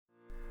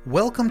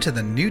Welcome to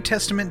the New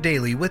Testament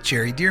Daily with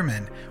Jerry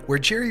Dearman, where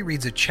Jerry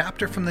reads a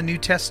chapter from the New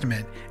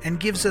Testament and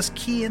gives us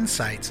key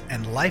insights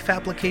and life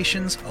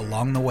applications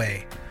along the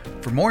way.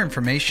 For more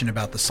information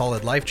about the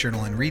Solid Life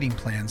Journal and reading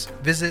plans,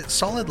 visit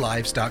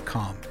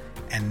solidlives.com.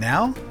 And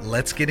now,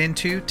 let's get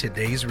into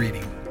today's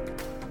reading.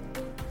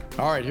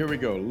 All right, here we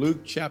go.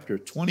 Luke chapter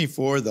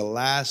 24, the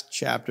last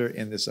chapter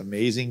in this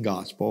amazing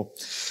gospel.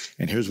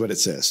 And here's what it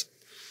says.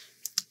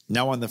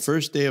 Now, on the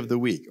first day of the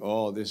week,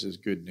 this is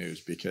good news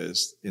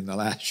because in the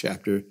last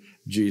chapter,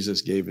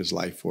 Jesus gave his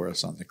life for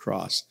us on the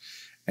cross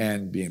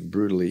and being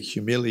brutally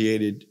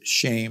humiliated,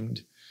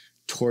 shamed,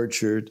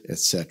 tortured,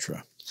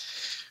 etc.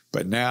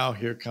 But now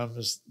here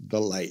comes the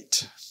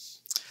light.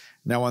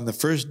 Now, on the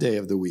first day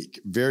of the week,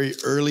 very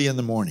early in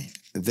the morning,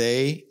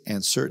 they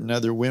and certain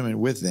other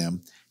women with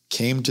them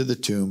came to the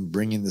tomb,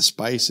 bringing the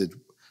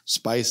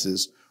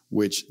spices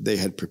which they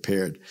had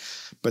prepared.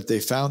 But they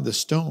found the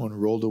stone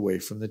rolled away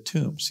from the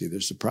tomb. See, they're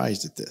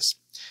surprised at this.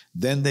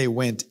 Then they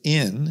went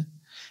in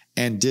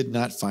and did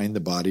not find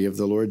the body of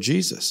the Lord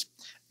Jesus.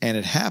 And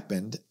it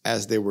happened,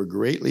 as they were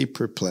greatly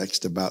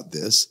perplexed about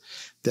this,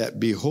 that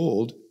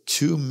behold,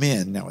 two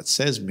men, now it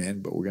says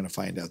men, but we're going to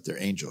find out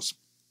they're angels,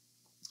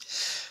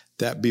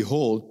 that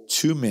behold,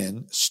 two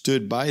men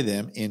stood by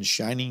them in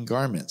shining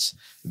garments.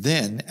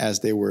 Then,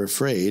 as they were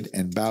afraid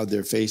and bowed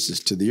their faces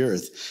to the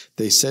earth,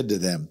 they said to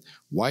them,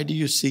 "Why do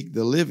you seek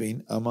the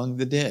living among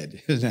the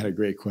dead?" Isn't that a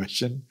great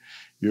question?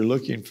 You're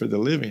looking for the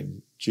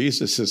living.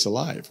 Jesus is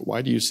alive.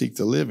 Why do you seek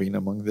the living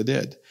among the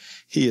dead?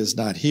 He is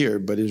not here,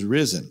 but is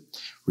risen.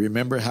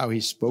 Remember how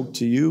he spoke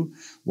to you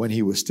when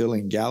he was still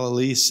in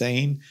Galilee,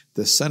 saying,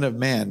 "The Son of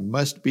Man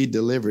must be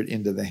delivered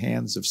into the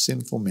hands of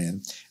sinful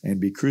men and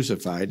be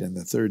crucified, and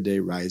the third day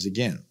rise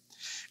again."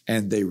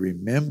 And they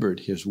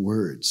remembered his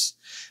words.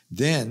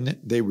 Then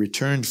they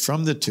returned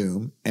from the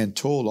tomb and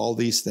told all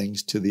these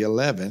things to the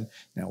 11.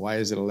 Now, why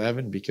is it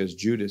 11? Because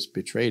Judas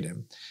betrayed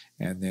him.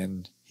 And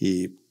then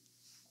he,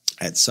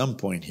 at some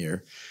point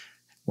here,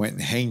 went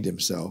and hanged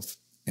himself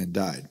and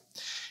died.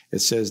 It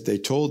says they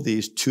told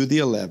these to the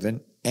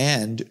 11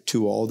 and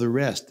to all the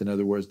rest. In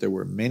other words, there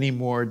were many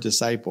more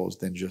disciples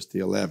than just the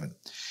 11.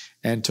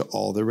 And to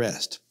all the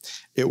rest.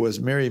 It was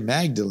Mary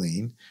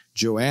Magdalene,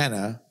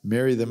 Joanna,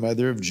 Mary the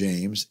mother of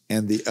James,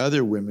 and the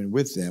other women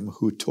with them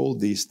who told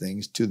these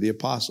things to the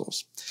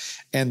apostles.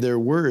 And their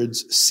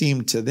words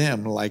seemed to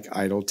them like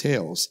idle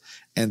tales,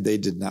 and they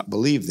did not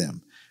believe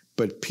them.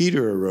 But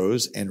Peter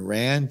arose and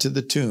ran to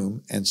the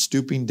tomb, and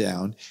stooping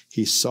down,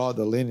 he saw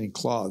the linen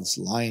cloths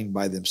lying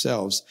by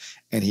themselves,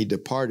 and he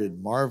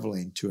departed,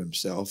 marveling to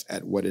himself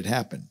at what had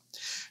happened.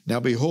 Now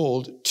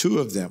behold, two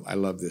of them, I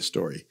love this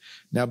story.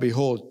 Now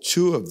behold,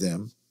 two of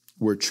them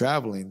were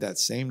traveling that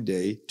same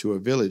day to a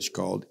village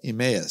called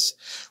Emmaus,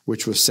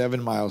 which was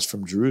 7 miles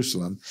from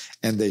Jerusalem,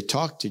 and they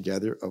talked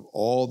together of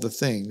all the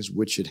things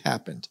which had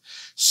happened.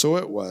 So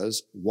it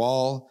was,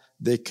 while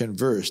they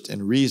conversed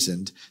and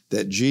reasoned,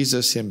 that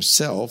Jesus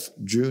himself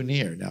drew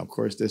near. Now, of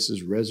course, this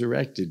is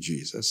resurrected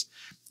Jesus,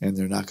 and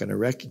they're not going to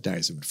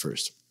recognize him at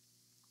first.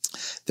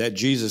 That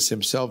Jesus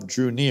himself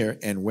drew near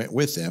and went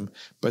with them,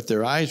 but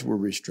their eyes were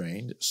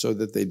restrained so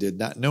that they did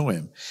not know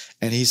him.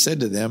 And he said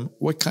to them,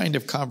 "What kind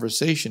of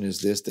conversation is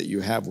this that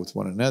you have with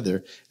one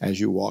another as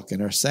you walk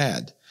and are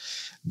sad?"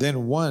 Then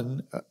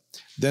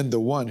the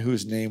one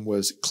whose name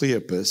was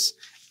Cleopas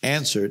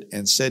answered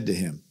and said to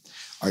him,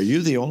 "Are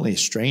you the only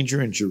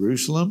stranger in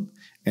Jerusalem?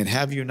 And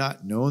have you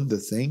not known the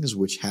things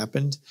which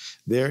happened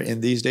there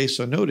in these days?"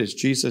 So notice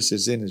Jesus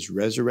is in his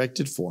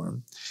resurrected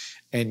form.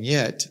 And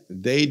yet,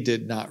 they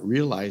did not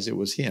realize it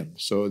was him.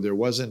 So there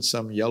wasn't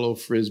some yellow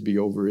frisbee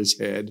over his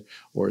head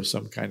or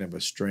some kind of a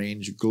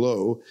strange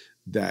glow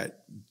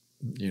that,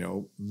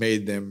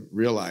 made them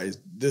realize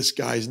this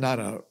guy's not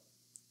a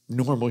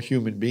normal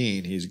human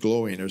being. He's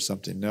glowing or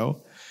something.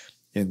 No,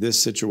 in this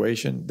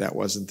situation, that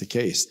wasn't the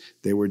case.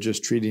 They were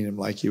just treating him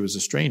like he was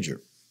a stranger.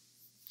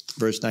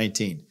 Verse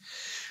 19,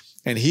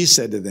 and he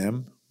said to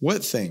them,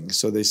 "What things?"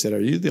 So they said,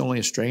 "Are you the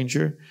only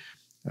stranger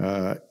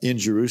in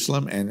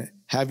Jerusalem, and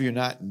have you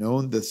not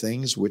known the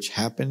things which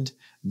happened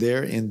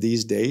there in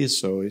these days?"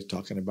 So he's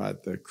talking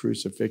about the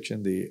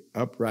crucifixion, the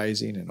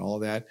uprising, and all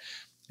that,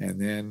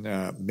 and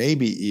then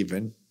maybe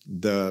even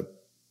the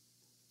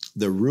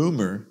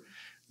rumor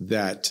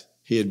that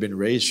he had been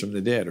raised from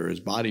the dead, or his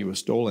body was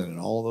stolen, and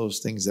all those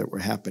things that were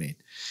happening.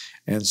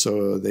 And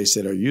so they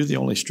said, "Are you the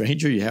only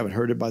stranger? You haven't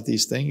heard about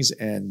these things?"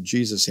 And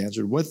Jesus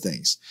answered, "What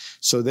things?"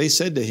 So they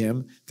said to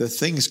him, "The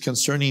things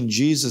concerning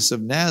Jesus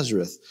of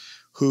Nazareth,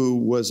 who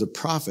was a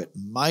prophet,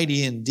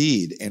 mighty in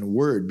deed and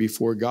word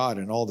before God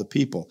and all the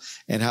people,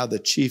 and how the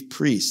chief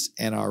priests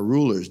and our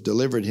rulers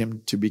delivered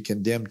him to be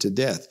condemned to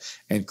death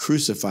and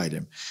crucified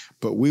him.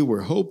 But we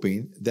were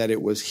hoping that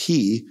it was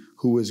he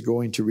who was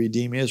going to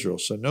redeem Israel."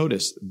 So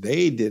notice,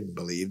 they didn't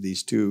believe,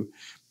 these two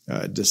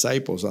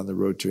disciples on the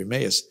road to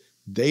Emmaus,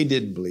 they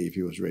didn't believe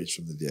he was raised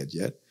from the dead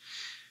yet.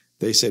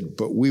 They said,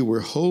 "But we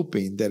were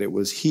hoping that it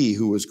was he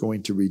who was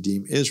going to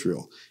redeem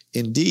Israel.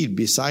 Indeed,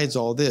 besides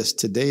all this,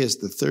 today is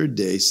the third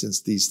day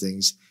since these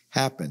things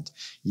happened.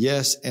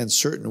 Yes, and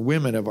certain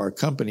women of our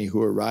company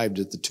who arrived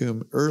at the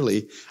tomb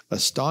early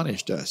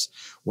astonished us.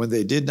 When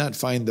they did not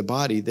find the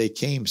body, they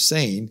came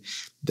saying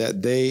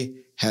that they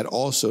had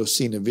also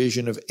seen a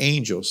vision of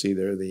angels. See,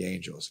 there are the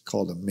angels,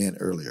 called them men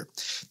earlier.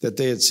 That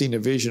they had seen a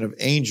vision of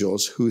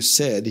angels who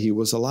said he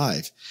was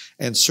alive.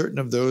 And certain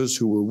of those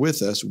who were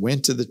with us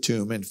went to the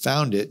tomb and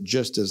found it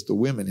just as the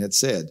women had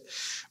said.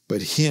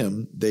 But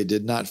him they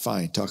did not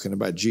find. Talking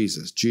about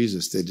Jesus.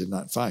 Jesus they did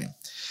not find.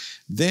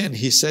 Then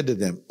he said to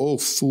them, O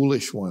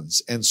foolish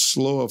ones, and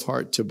slow of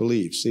heart to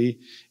believe. See,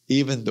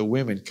 even the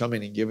women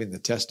coming and giving the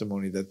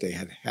testimony that they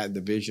had had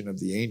the vision of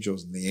the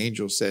angels, and the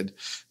angels said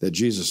that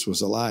Jesus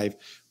was alive.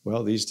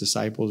 Well, these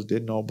disciples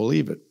didn't all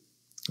believe it.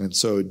 And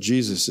so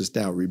Jesus is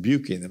now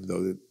rebuking them,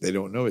 though they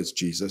don't know it's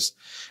Jesus.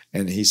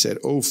 And he said,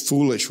 O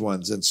foolish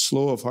ones, and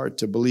slow of heart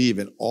to believe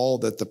in all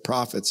that the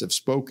prophets have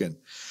spoken.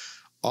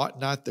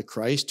 Ought not the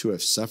Christ to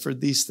have suffered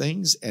these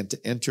things and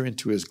to enter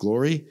into his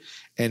glory?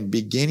 And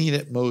beginning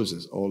at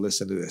Moses, oh,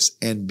 listen to this,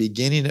 and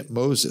beginning at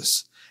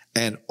Moses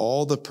and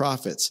all the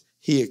prophets,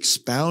 he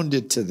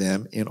expounded to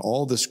them in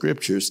all the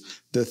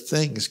scriptures the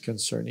things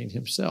concerning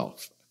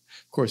himself.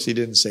 Of course, he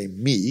didn't say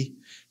me.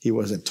 He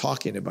wasn't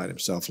talking about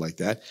himself like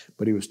that,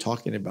 but he was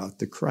talking about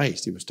the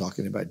Christ. He was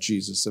talking about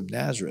Jesus of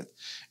Nazareth,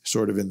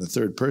 sort of in the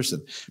third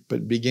person.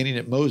 But beginning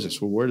at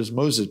Moses, well, where does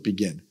Moses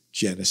begin?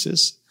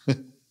 Genesis.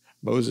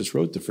 Moses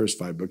wrote the first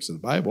 5 books of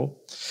the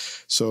Bible.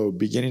 So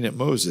beginning at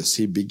Moses,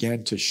 he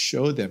began to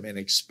show them and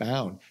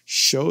expound,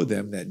 show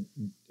them that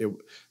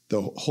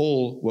the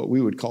whole, what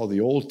we would call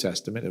the Old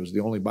Testament, it was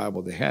the only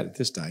Bible they had at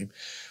this time,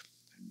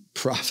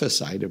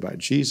 prophesied about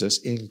Jesus,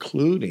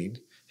 including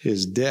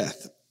his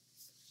death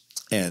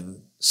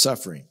and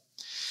suffering.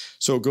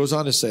 So it goes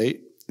on to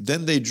say,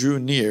 then they drew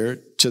near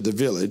to the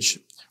village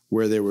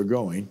where they were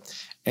going,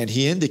 and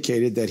he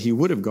indicated that he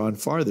would have gone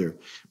farther.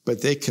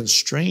 But they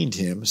constrained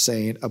him,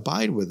 saying,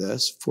 Abide with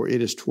us, for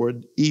it is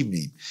toward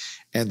evening,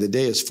 and the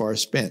day is far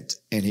spent.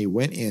 And he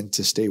went in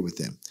to stay with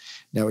them.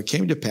 Now it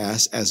came to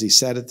pass, as he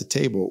sat at the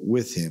table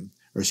with them,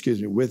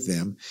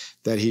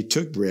 that he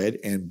took bread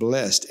and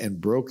blessed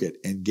and broke it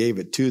and gave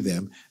it to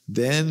them.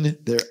 Then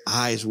their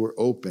eyes were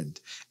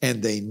opened,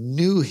 and they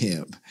knew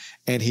him,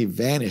 and he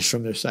vanished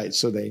from their sight.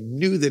 So they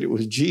knew that it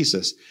was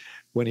Jesus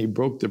when he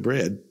broke the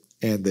bread,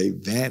 and they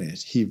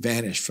vanished. He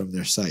vanished from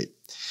their sight.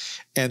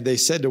 And they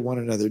said to one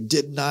another,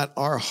 did not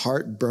our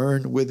heart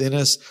burn within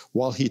us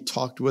while he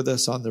talked with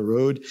us on the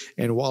road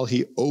and while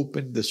he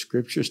opened the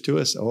scriptures to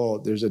us? Oh,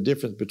 there's a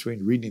difference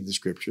between reading the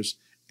scriptures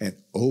and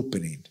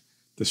opening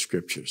the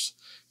scriptures.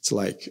 It's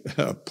like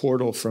a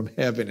portal from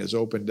heaven is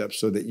opened up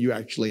so that you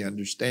actually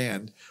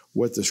understand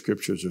what the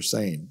scriptures are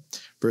saying.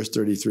 Verse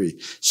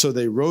 33, so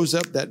they rose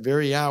up that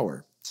very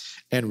hour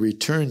and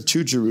returned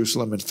to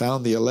Jerusalem and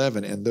found the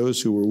 11 and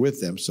those who were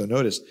with them. So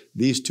notice,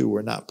 these two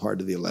were not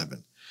part of the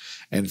 11.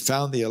 And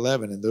found the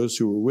 11 and those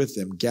who were with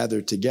them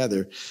gathered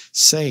together,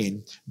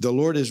 saying, the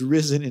Lord is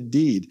risen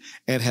indeed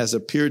and has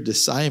appeared to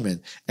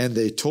Simon. And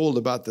they told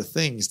about the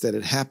things that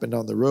had happened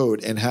on the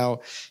road and how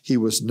he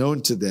was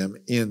known to them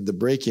in the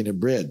breaking of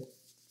bread.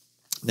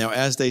 Now,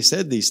 as they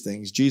said these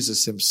things,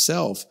 Jesus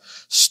himself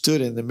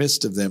stood in the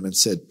midst of them and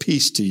said,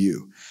 peace to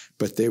you.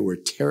 But they were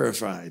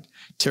terrified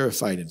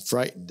and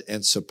frightened,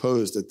 and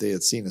supposed that they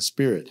had seen a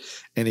spirit.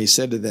 And he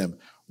said to them,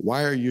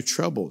 why are you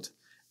troubled?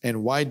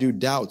 And why do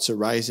doubts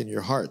arise in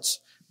your hearts?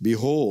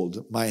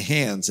 Behold my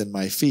hands and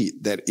my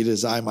feet, that it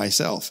is I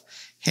myself.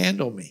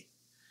 Handle me,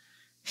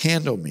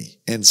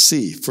 and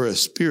see, for a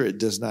spirit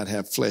does not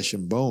have flesh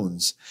and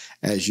bones,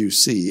 as you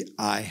see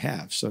I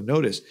have. So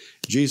notice,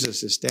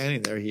 Jesus is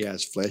standing there. He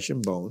has flesh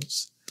and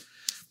bones,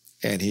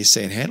 and he's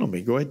saying, handle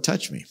me, go ahead,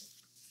 touch me.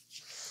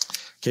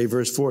 Okay,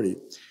 verse 40.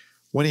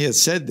 When he had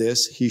said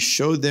this, he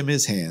showed them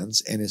his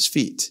hands and his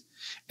feet.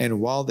 And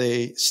while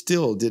they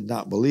still did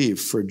not believe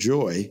for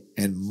joy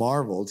and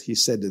marveled, he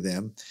said to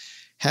them,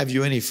 have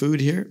you any food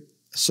here?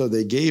 So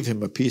they gave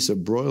him a piece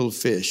of broiled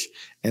fish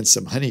and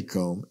some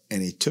honeycomb,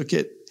 and he took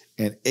it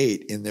and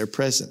ate in their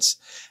presence.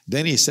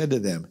 Then he said to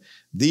them,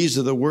 these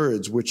are the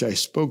words which I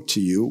spoke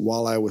to you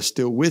while I was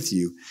still with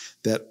you,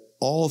 that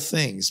all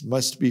things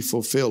must be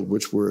fulfilled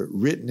which were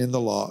written in the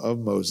law of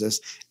Moses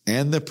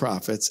and the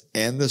prophets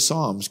and the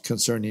Psalms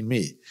concerning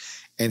me.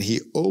 And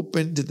he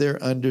opened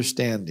their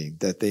understanding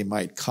that they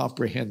might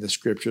comprehend the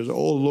scriptures.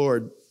 Oh,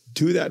 Lord,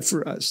 do that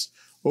for us.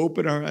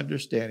 Open our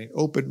understanding.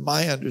 Open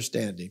my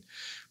understanding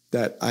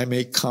that I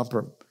may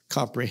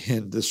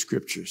comprehend the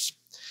scriptures.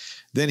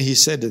 Then he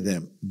said to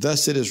them,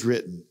 thus it is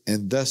written,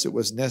 and thus it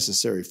was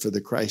necessary for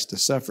the Christ to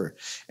suffer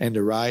and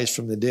to rise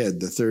from the dead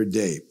the third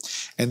day,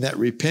 and that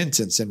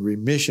repentance and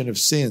remission of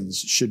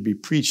sins should be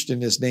preached in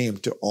his name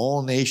to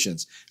all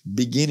nations,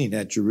 beginning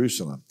at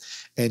Jerusalem.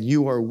 And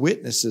you are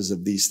witnesses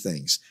of these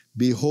things.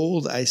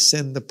 Behold, I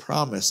send the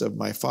promise of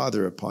my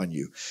Father upon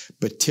you,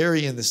 but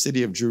tarry in the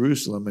city of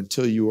Jerusalem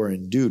until you are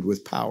endued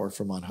with power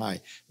from on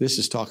high. This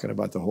is talking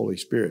about the Holy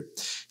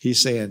Spirit.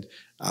 He's saying,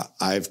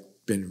 I've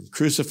been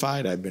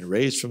crucified. I've been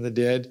raised from the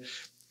dead.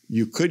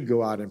 You could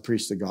go out and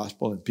preach the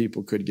gospel and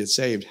people could get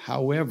saved.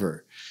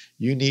 However,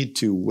 you need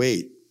to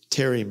wait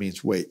Tarry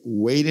means wait.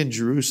 Wait in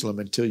Jerusalem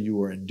until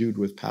you are endued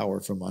with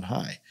power from on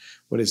high.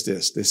 What is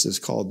this? This is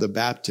called the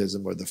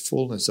baptism or the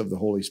fullness of the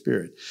Holy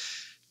Spirit.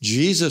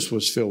 Jesus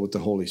was filled with the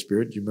Holy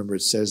Spirit. You remember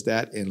it says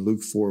that in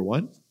Luke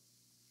 4:1.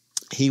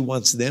 He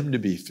wants them to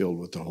be filled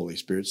with the Holy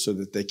Spirit so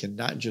that they can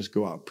not just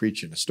go out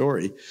preaching a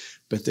story,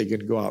 but they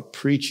can go out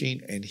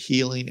preaching and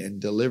healing and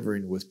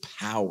delivering with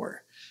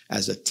power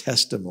as a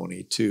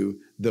testimony to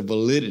the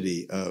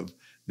validity of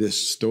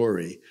this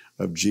story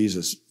of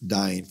Jesus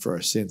dying for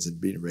our sins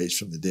and being raised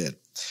from the dead.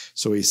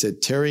 So he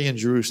said, tarry in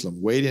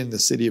Jerusalem, wait in the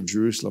city of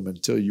Jerusalem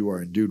until you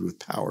are endued with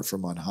power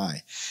from on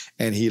high.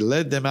 And he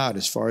led them out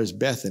as far as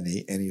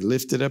Bethany, and he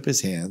lifted up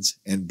his hands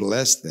and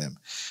blessed them.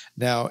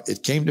 Now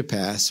it came to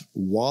pass,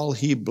 while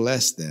he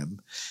blessed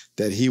them,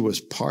 that he was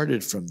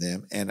parted from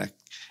them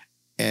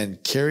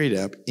and carried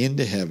up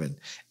into heaven.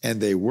 And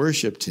they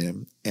worshiped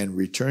him and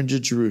returned to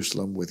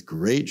Jerusalem with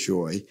great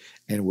joy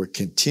and were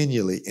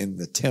continually in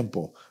the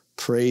temple,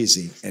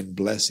 praising and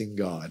blessing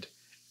God.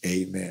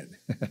 Amen.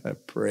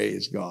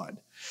 Praise God.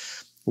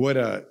 What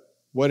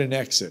an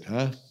exit,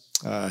 huh?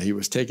 He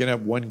was taken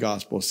up, one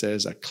gospel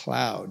says, a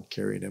cloud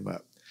carried him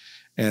up.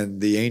 And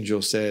the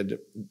angel said,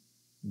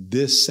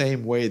 this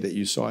same way that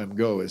you saw him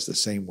go is the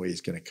same way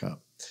he's going to come.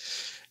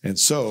 And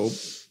so,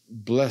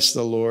 bless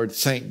the Lord.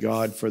 Thank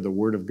God for the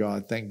word of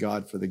God. Thank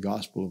God for the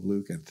gospel of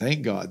Luke. And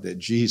thank God that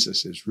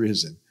Jesus is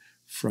risen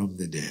from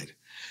the dead.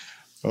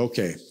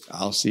 Okay,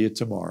 I'll see you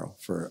tomorrow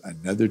for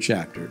another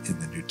chapter in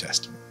the New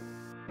Testament.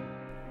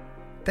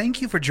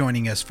 Thank you for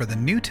joining us for the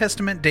New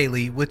Testament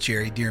Daily with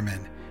Jerry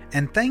Dirmann.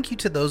 And thank you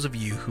to those of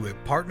you who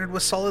have partnered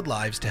with Solid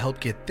Lives to help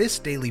get this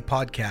daily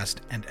podcast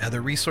and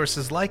other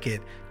resources like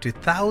it to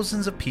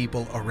thousands of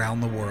people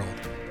around the world.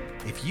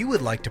 If you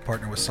would like to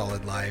partner with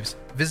Solid Lives,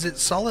 visit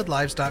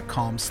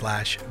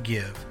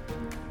solidlives.com/give.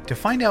 To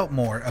find out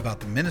more about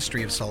the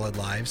ministry of Solid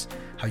Lives,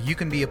 how you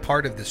can be a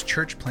part of this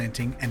church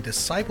planting and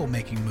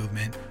disciple-making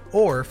movement,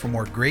 or for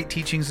more great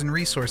teachings and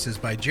resources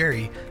by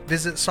Jerry,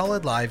 visit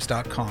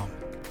solidlives.com.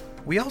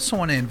 We also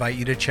want to invite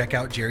you to check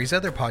out Jerry's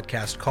other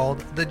podcast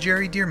called The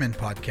Jerry Dirmann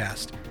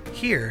Podcast.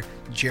 Here,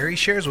 Jerry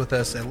shares with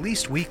us at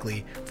least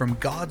weekly from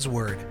God's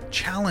Word,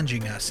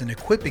 challenging us and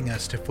equipping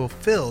us to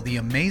fulfill the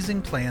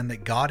amazing plan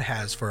that God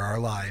has for our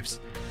lives.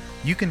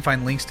 You can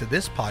find links to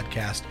this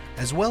podcast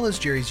as well as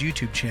Jerry's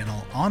YouTube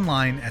channel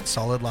online at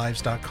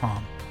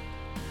solidlives.com.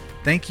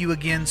 Thank you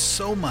again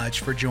so much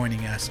for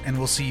joining us, and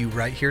we'll see you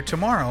right here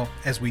tomorrow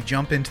as we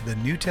jump into the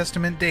New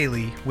Testament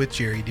Daily with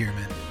Jerry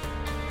Dirmann.